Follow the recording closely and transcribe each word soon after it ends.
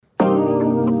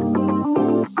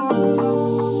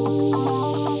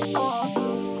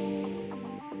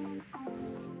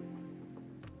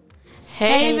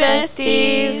Hey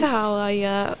besties! How are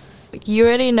ya? You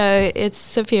already know it's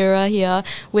Sapira here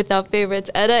with our favorites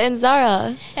Eda and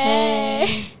Zara.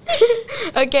 Hey!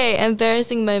 Okay,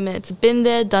 embarrassing moments. Been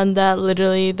there, done that.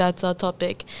 Literally, that's our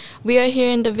topic. We are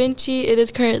here in Da Vinci. It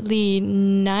is currently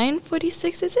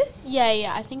 9:46, is it?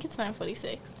 Yeah, I think it's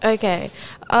 9:46. Okay.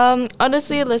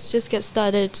 Honestly, let's just get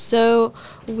started. So,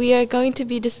 we are going to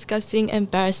be discussing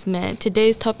embarrassment.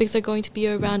 Today's topics are going to be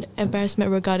around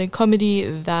embarrassment regarding comedy,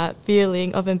 that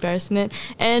feeling of embarrassment,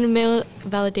 and male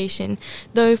validation.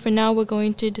 Though for now, we're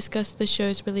going to discuss the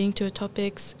shows relating to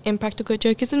topics Impractical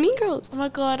Jokers and Mean Girls. Oh my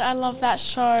god, I love that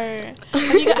show.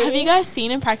 Have you guys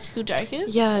seen Impractical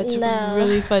Jokers? Yeah, it's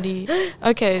really funny.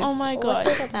 Okay. Oh my god.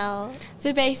 What's it about?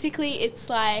 So basically, it's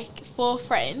like 4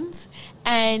 friends,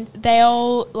 and they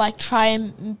all like try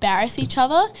and embarrass each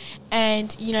other,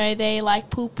 and you know they like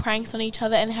pull pranks on each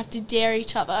other, and they have to dare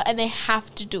each other, and they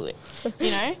have to do it.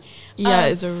 You know. Yeah,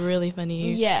 it's really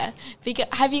funny. Yeah.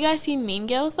 Have you guys seen Mean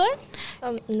Girls though?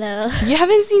 No. You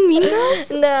haven't seen Mean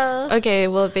Girls? No. Okay,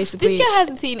 well, basically... This girl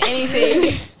hasn't seen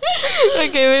anything.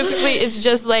 Okay, basically, it's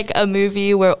just like a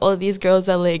movie where all these girls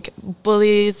are like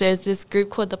bullies. There's this group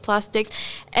called the Plastics.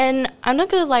 And I'm not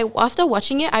gonna lie, after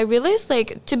watching it, I realized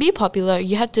like to be popular,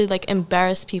 you have to like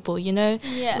embarrass people, you know?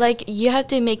 Yeah. Like you have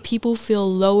to make people feel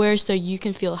lower so you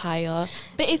can feel higher.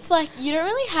 But it's like you don't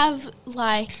really have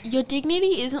like your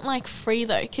dignity isn't like free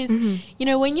though, because you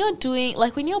know when you're doing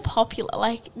like when you're popular,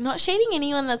 like not shading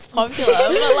anyone that's popular,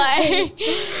 but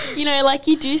like you know like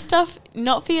you do stuff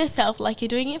not for yourself, like you're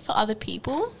doing it for other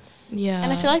people. Yeah.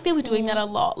 And I feel like they were doing that a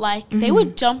lot. Like they were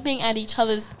jumping at each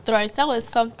other's throats. That was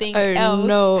something Oh else.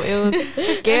 no, it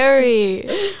was scary.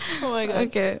 Oh my god.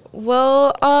 Okay.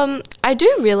 Well, I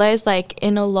do realize like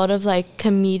in a lot of like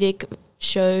comedic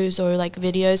shows or like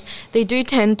videos, they do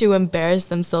tend to embarrass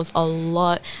themselves a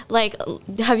lot. Like,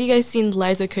 have you guys seen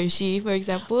Liza Koshy, for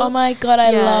example? Oh my god, I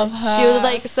love her. She would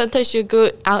like sometimes she'll go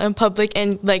out in public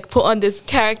and like put on this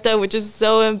character which is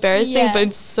so embarrassing, Yeah. but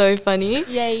it's so funny.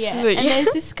 Yeah. But And yeah.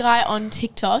 there's this guy on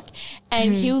TikTok,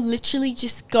 and he'll literally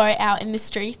just go out in the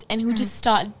streets and he'll just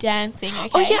start dancing. Okay.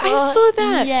 Oh yeah, I saw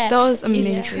that. Yeah, That was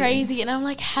amazing. It's crazy, and I'm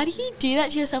like, how do you do that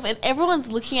to yourself? And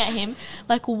everyone's looking at him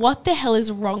like, what the hell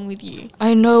is wrong with you?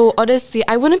 I know, honestly,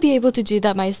 I wouldn't be able to do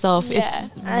that myself. Yeah.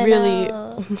 It's I really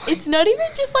know. It's not even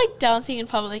just like dancing in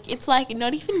public. It's like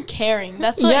not even caring.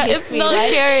 That's what yeah, hits it's me. not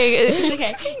like, caring.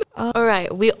 Okay. All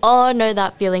right, we all know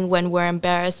that feeling when we're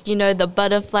embarrassed. You know, the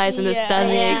butterflies in the Yeah.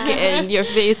 stomach Yeah. and your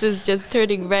face is just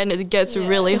turning red and it gets Yeah.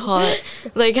 really hot.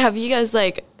 Like, have you guys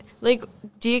like,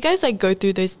 do you guys like go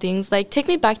through those things? Like, take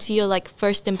me back to your like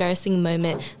first embarrassing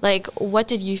moment. Like, what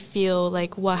did you feel?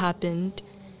 Like, what happened?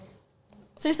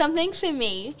 So something for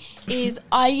me is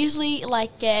I usually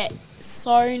like get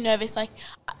so nervous, like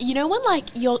you know when like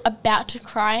you're about to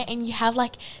cry and you have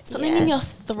like something in Yeah. your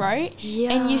throat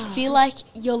Yeah. and you feel like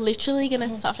you're literally gonna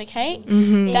suffocate.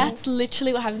 Mm-hmm. That's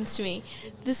literally what happens to me.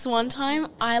 This one time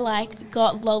I like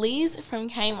got lollies from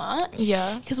Kmart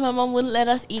Yeah. because my mom wouldn't let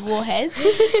us eat warheads,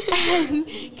 and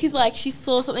because like she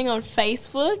saw something on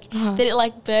Facebook that it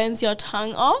like burns your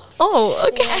tongue off. Oh,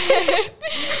 okay.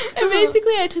 And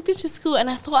basically I took them to school and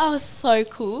I thought I was so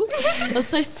cool. I was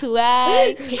so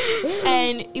swag.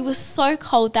 And it was so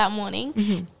cold that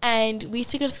morning. And we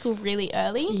used to go to school really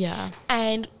early. Yeah.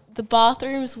 And the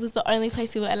bathrooms was the only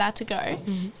place we were allowed to go.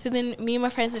 So then me and my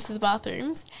friends went to the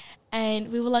bathrooms and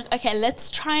we were like, okay, let's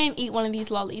try and eat one of these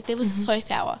lollies. They were so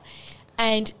sour.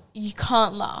 And you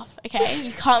can't laugh, okay?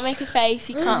 You can't make a face,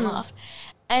 you can't laugh.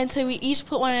 And so we each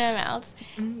put one in our mouths.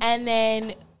 And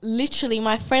then literally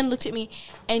my friend looked at me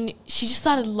and she just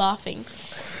started laughing.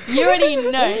 You already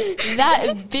know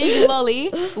that big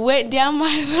lolly went down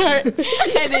my throat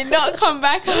and did not come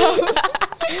back up.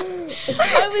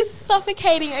 I was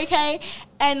suffocating, okay?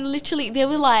 And literally there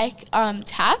were like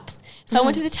taps. So I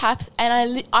went to the taps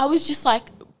and I was just like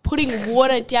putting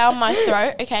water down my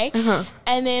throat, okay?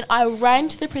 And then I ran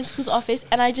to the principal's office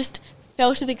and I just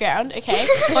fell to the ground, okay?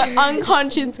 But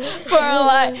unconscious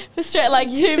for straight like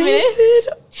 2 minutes.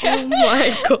 Oh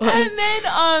my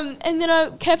god. And then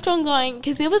I kept on going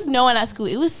because there was no one at school.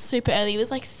 It was super early. It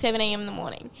was like 7 a.m. in the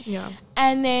morning. Yeah.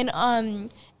 And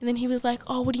then he was like,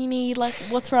 oh, what do you need? Like,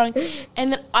 what's wrong?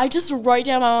 And then I just wrote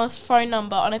down my mom's phone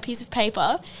number on a piece of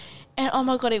paper. And oh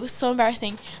my God, it was so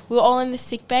embarrassing. We were all in the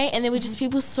sick bay and there were just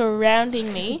people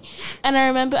surrounding me. And I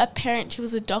remember a parent, she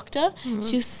was a doctor.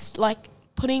 She was like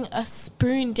putting a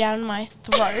spoon down my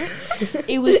throat.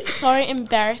 It was so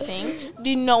embarrassing.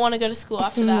 Did not want to go to school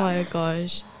after Oh that. my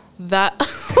gosh. That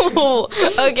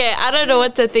okay, I don't know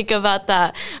what to think about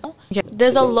that. Okay,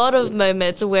 there's a lot of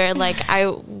moments where like I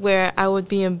would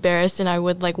be embarrassed and I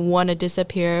would like want to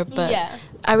disappear, but Yeah.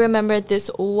 I remember this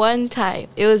one time.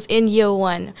 It was in year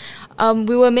 1.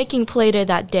 We were making Play-Doh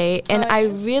that day, and I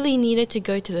really needed to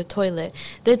go to the toilet.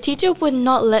 The teacher would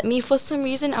not let me for some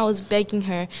reason. I was begging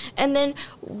her. And then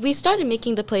we started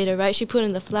making the Play-Doh, right? She put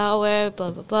in the flour, blah,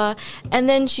 blah, blah. And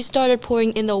then she started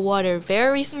pouring in the water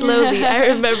very slowly. I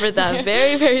remember that,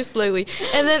 very, very slowly.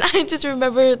 And then I just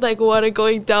remember, like, water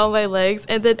going down my legs.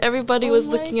 And then everybody was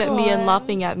looking at me and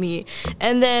laughing at me.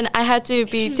 And then I had to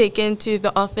be taken to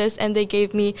the office, and they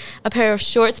gave me a pair of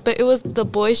shorts. But it was the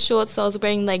boys' shorts, so I was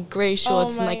wearing, like, gray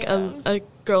shorts and like a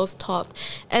girl's top,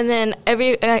 and then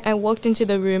I walked into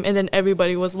the room and then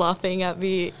everybody was laughing at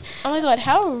me. Oh my god,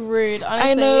 how rude!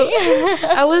 Honestly, I know.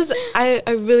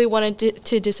 I really wanted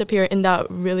to disappear in that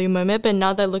really moment, but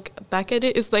now that I look back at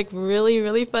it, it's like really,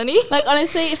 really funny. Like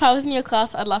honestly, if I was in your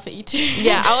class, I'd laugh at you too.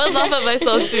 Yeah, I would laugh at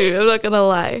myself too. I'm not gonna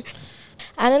lie.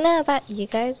 I don't know about you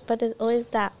guys, but there's always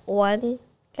that one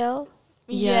girl,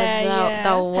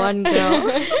 That one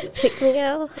girl. pick me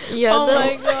girl. Yeah. Oh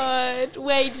my god!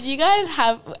 Wait, did you guys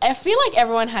have? I feel like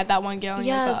everyone had that one girl in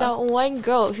your Yeah, class. that one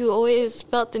girl who always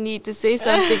felt the need to say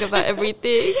something about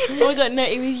everything. Oh my god, no!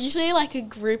 It was usually like a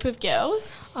group of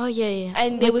girls, Oh yeah.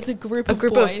 and there was a group of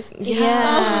boys.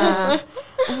 Yeah.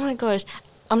 Oh my gosh.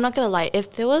 I'm not gonna lie,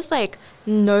 if there was like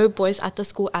no boys at the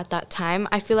school at that time,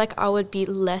 I feel like I would be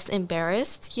less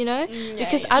embarrassed, you know?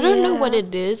 Because I don't know what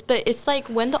it is, but it's like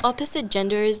when the opposite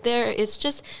gender is there, it's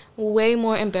just way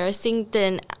more embarrassing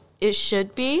than it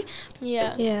should be.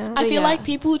 Yeah. Yeah. I feel Yeah. like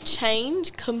people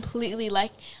change completely.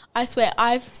 Like, I swear,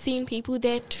 I've seen people,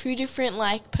 they're two different,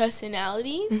 like,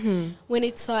 personalities when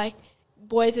it's like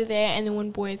boys are there and then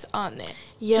when boys aren't there.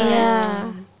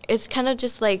 Yeah. It's kind of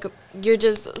just like you're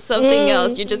just something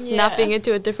else. You're just Yeah. snapping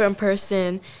into a different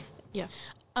person. Yeah.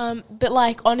 But,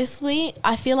 like, honestly,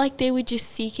 I feel like they were just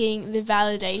seeking the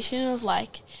validation of,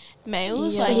 like,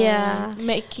 males, Yeah. like, Yeah.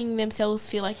 making themselves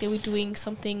feel like they were doing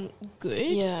something good.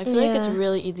 Yeah, I feel like it's Yeah.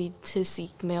 really easy to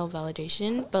seek male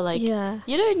validation, but like Yeah.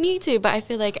 you don't need to. But I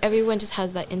feel like everyone just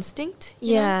has that instinct.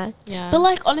 you know? Yeah. Yeah. But,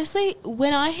 like, honestly,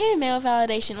 when I hear male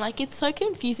validation, like, it's so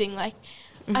confusing. Like,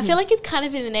 I feel like it's kind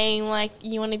of in the name, like,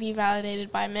 you want to be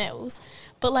validated by males.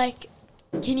 But, like,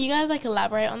 can you guys, like,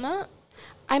 elaborate on that?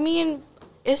 I mean,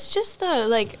 it's just the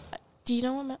like. Do you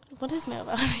know what is male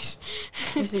validation?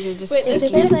 Basically just Wait, isn't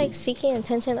seeking- it like seeking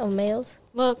attention of males?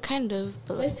 Well, kind of.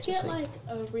 But Let's just get, like,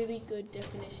 a really good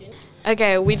definition.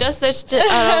 Okay, we just searched it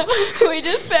up. We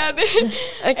just found it.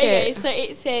 Okay. So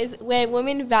it says where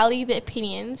women value the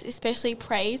opinions, especially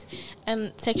praise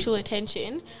and sexual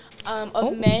attention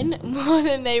of men more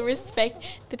than they respect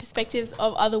the perspectives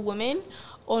of other women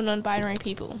or non-binary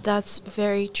people. That's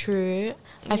very true.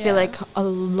 I Yeah. feel like a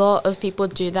lot of people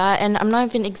do that, and I'm not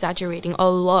even exaggerating. A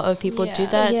lot of people do Yeah.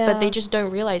 that, Yeah. but they just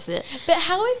don't realize it. But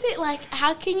how is it like?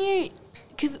 How can you?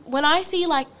 Because when I see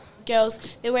like girls,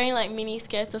 they're wearing like mini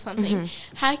skirts or something.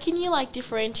 How can you like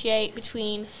differentiate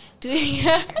between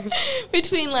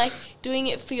doing like doing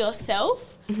it for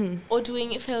yourself or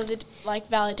doing it for the like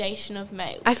validation of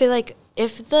males? I feel like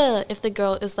if the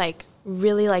girl is like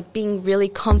really like being really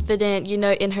confident, you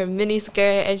know, in her mini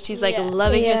skirt and she's like Yeah.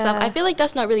 loving herself, Yeah. I feel like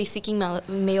that's not really seeking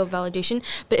male validation.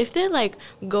 But if they're like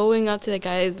going up to the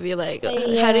guys and be like, how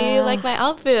do you Yeah. like my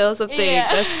outfit or something,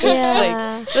 Yeah. that's just Yeah.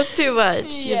 like that's too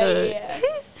much, you know.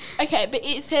 Okay, but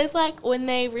it says like when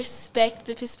they respect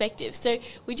the perspective. So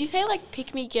would you say like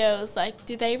pick me girls, like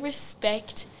do they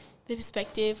respect the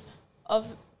perspective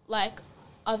of like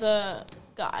other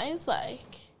guys? Like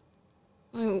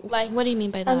What do you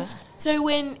mean by Um, that? so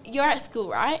when you're at school,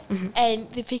 right, and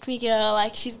the pick me girl,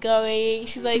 like she's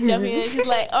like jumping in, she's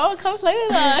like, oh, come play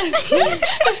with us.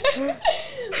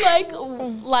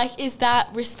 like, is that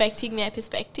respecting their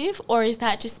perspective or is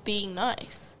that just being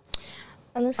nice?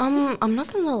 Honestly, I'm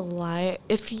not gonna lie.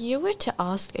 If you were to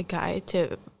ask a guy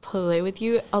to play with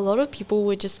you, a lot of people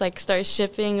would just like start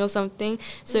shipping or something.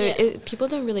 So Yeah. people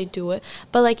don't really do it.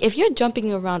 But like if you're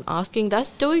jumping around asking, that's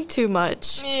doing too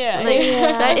much. Yeah. Like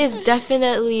Yeah. that is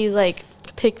definitely like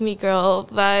pick me girl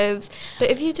vibes. But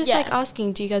if you just Yeah. like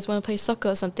asking, do you guys want to play soccer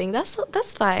or something? That's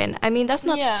fine. I mean, that's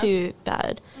not Yeah. too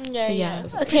bad. Yeah.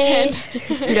 okay.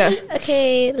 Yeah.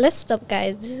 Okay, let's stop,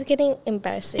 guys. This is getting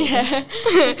embarrassing.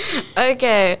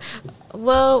 Okay.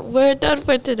 Well, we're done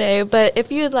for today, but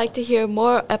if you'd like to hear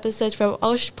more episodes from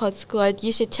Osh Pod Squad,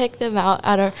 you should check them out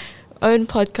at our own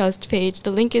podcast page. The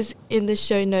link is in the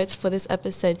show notes for this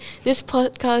episode. This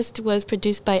podcast was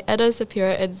produced by Eda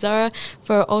Sapira and Zara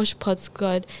for Osh Pod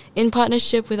Squad in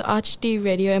partnership with ArchD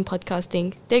Radio and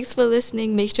Podcasting. Thanks for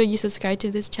listening. Make sure you subscribe to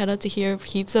this channel to hear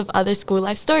heaps of other school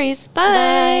life stories.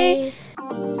 Bye. Bye.